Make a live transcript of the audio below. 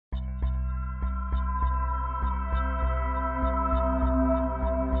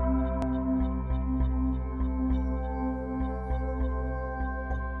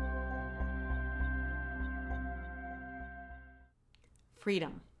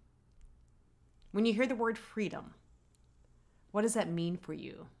Freedom. When you hear the word freedom, what does that mean for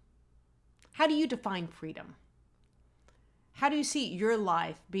you? How do you define freedom? How do you see your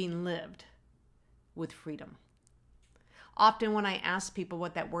life being lived with freedom? Often when I ask people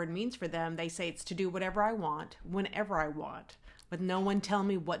what that word means for them, they say it's to do whatever I want, whenever I want, with no one telling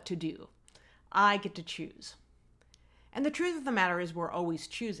me what to do. I get to choose. And the truth of the matter is we're always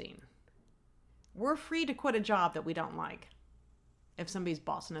choosing. We're free to quit a job that we don't like. If somebody's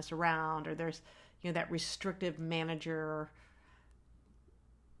bossing us around or there's, that restrictive manager,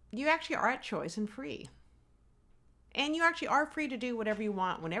 you actually are at choice and free. And you actually are free to do whatever you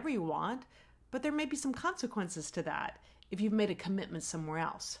want, whenever you want, but there may be some consequences to that if you've made a commitment somewhere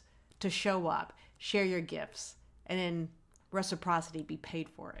else to show up, share your gifts, and in reciprocity be paid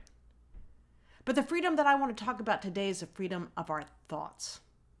for it. But the freedom that I want to talk about today is the freedom of our thoughts.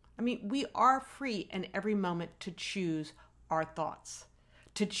 We are free in every moment to choose our thoughts,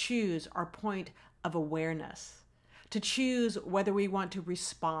 to choose our point of awareness, to choose whether we want to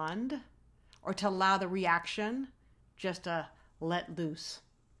respond or to allow the reaction just to let loose,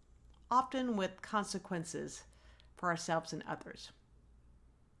 often with consequences for ourselves and others.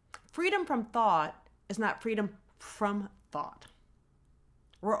 Freedom from thought is not freedom from thought.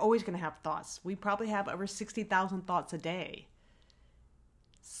 We're always going to have thoughts. We probably have over 60,000 thoughts a day.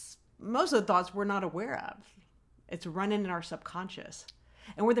 Most of the thoughts we're not aware of. It's running in our subconscious.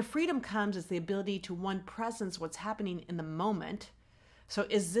 And where the freedom comes is the ability to, one, presence what's happening in the moment. So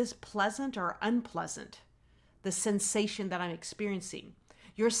is this pleasant or unpleasant? The sensation that I'm experiencing.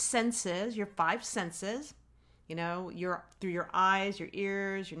 Your senses, your 5 senses, through your eyes, your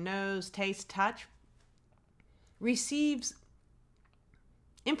ears, your nose, taste, touch, receives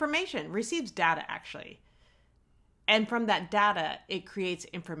information, receives data actually. And from that data, it creates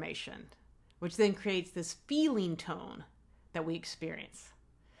information, which then creates this feeling tone that we experience.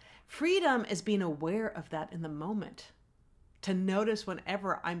 Freedom is being aware of that in the moment. To notice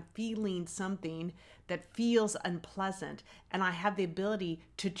whenever I'm feeling something that feels unpleasant, and I have the ability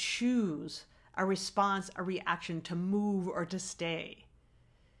to choose a response, a reaction, to move or to stay.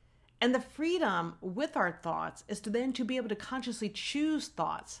 And the freedom with our thoughts is to then to be able to consciously choose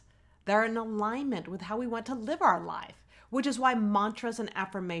thoughts that are in alignment with how we want to live our life, which is why mantras and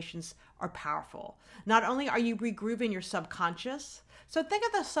affirmations are powerful. Not only are you regrooving your subconscious, so think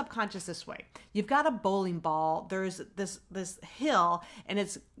of the subconscious this way. You've got a bowling ball, there's this hill, and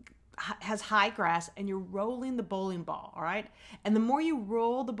it has high grass, and you're rolling the bowling ball, all right? And the more you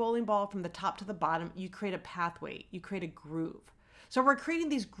roll the bowling ball from the top to the bottom, you create a pathway, you create a groove. So we're creating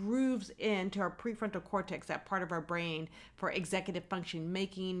these grooves into our prefrontal cortex, that part of our brain for executive function,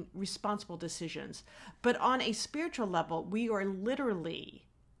 making responsible decisions. But on a spiritual level, we are literally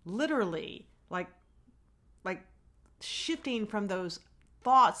like shifting from those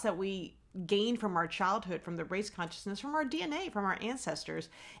thoughts that we gained from our childhood, from the race consciousness, from our DNA, from our ancestors,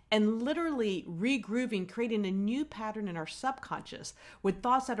 and literally regrooving, creating a new pattern in our subconscious with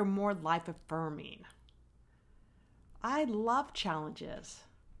thoughts that are more life-affirming. I love challenges.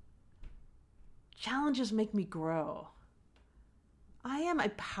 Challenges make me grow. I am a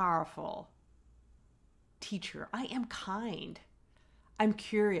powerful teacher. I am kind. I'm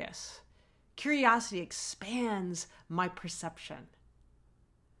curious. Curiosity expands my perception.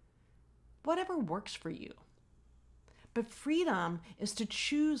 Whatever works for you. But freedom is to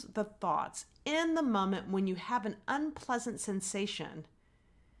choose the thoughts in the moment when you have an unpleasant sensation,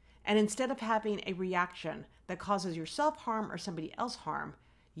 and instead of having a reaction that causes yourself harm or somebody else harm,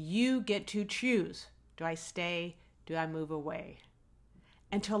 you get to choose. Do I stay? Do I move away?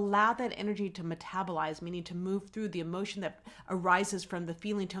 And to allow that energy to metabolize, meaning to move through the emotion that arises from the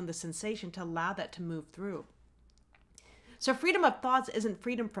feeling tone, the sensation, to allow that to move through. So freedom of thoughts isn't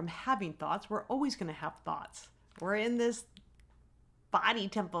freedom from having thoughts. We're always going to have thoughts. We're in this body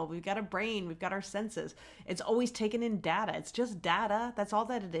temple. We've got a brain. We've got our senses. It's always taken in data. It's just data. That's all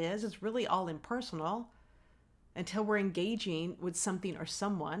that it is. It's really all impersonal until we're engaging with something or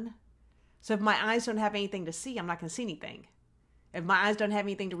someone. So if my eyes don't have anything to see, I'm not going to see anything. If my eyes don't have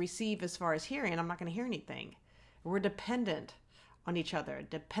anything to receive as far as hearing, I'm not going to hear anything. We're dependent on each other.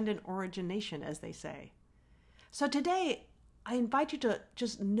 Dependent origination, as they say. So today, I invite you to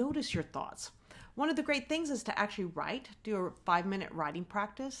just notice your thoughts. One of the great things is to actually write, do a 5-minute writing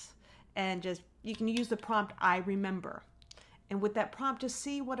practice, and you can use the prompt, I remember. And with that prompt, just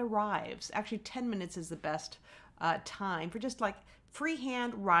see what arrives. Actually, 10 minutes is the best time for just like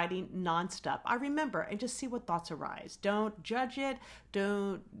freehand writing nonstop. I remember, and just see what thoughts arise. Don't judge it.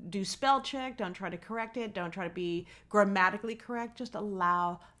 Don't do spell check. Don't try to correct it. Don't try to be grammatically correct. Just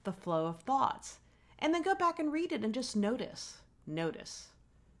allow the flow of thoughts. And then go back and read it and just notice. notice.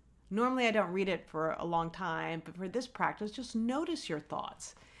 Normally I don't read it for a long time, but for this practice, just notice your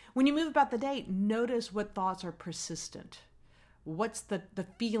thoughts. When you move about the day, notice what thoughts are persistent. What's the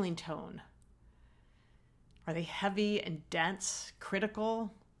feeling tone? Are they heavy and dense,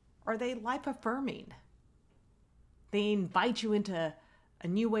 critical? Are they life-affirming? They invite you into a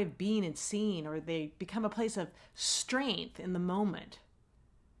new way of being and seeing, or they become a place of strength in the moment.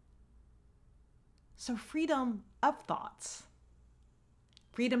 So freedom of thoughts.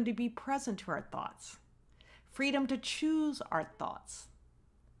 Freedom to be present to our thoughts. Freedom to choose our thoughts.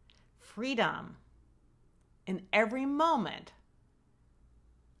 Freedom in every moment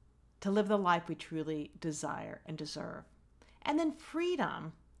to live the life we truly desire and deserve. And then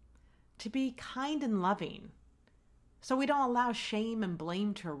freedom to be kind and loving, so we don't allow shame and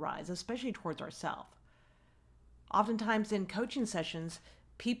blame to arise, especially towards ourselves. Oftentimes in coaching sessions,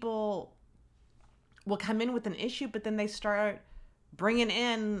 people will come in with an issue, but then they start bringing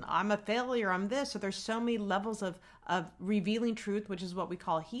in, I'm a failure, I'm this. So there's so many levels of revealing truth, which is what we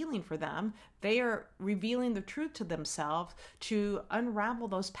call healing for them. They are revealing the truth to themselves to unravel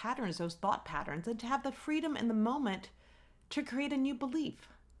those patterns, those thought patterns, and to have the freedom in the moment to create a new belief,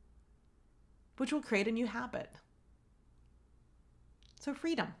 which will create a new habit. So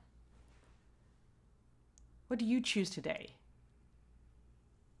freedom. What do you choose today?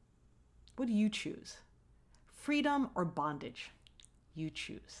 What do you choose? Freedom or bondage? You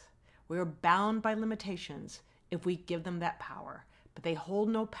choose. We are bound by limitations if we give them that power, but they hold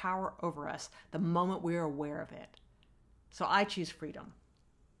no power over us the moment we are aware of it. So I choose freedom.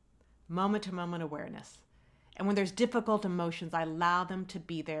 Moment to moment awareness. And when there's difficult emotions, I allow them to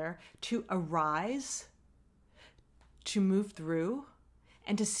be there, to arise, to move through,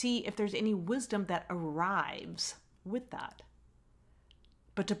 and to see if there's any wisdom that arrives with that.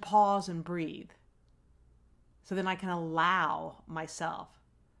 But to pause and breathe. So then I can allow myself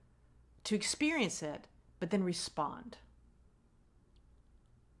to experience it, but then respond.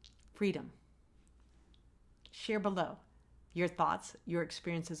 Freedom. Share below your thoughts, your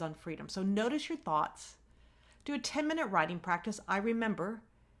experiences on freedom. So notice your thoughts. Do a 10-minute writing practice. I remember.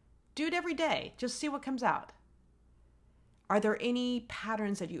 Do it every day. Just see what comes out. Are there any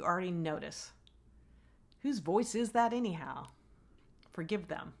patterns that you already notice? Whose voice is that anyhow? Forgive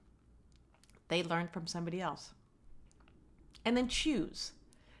them. They learned from somebody else. And then choose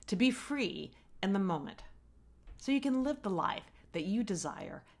to be free in the moment so you can live the life that you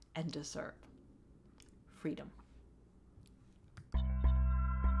desire and deserve. Freedom.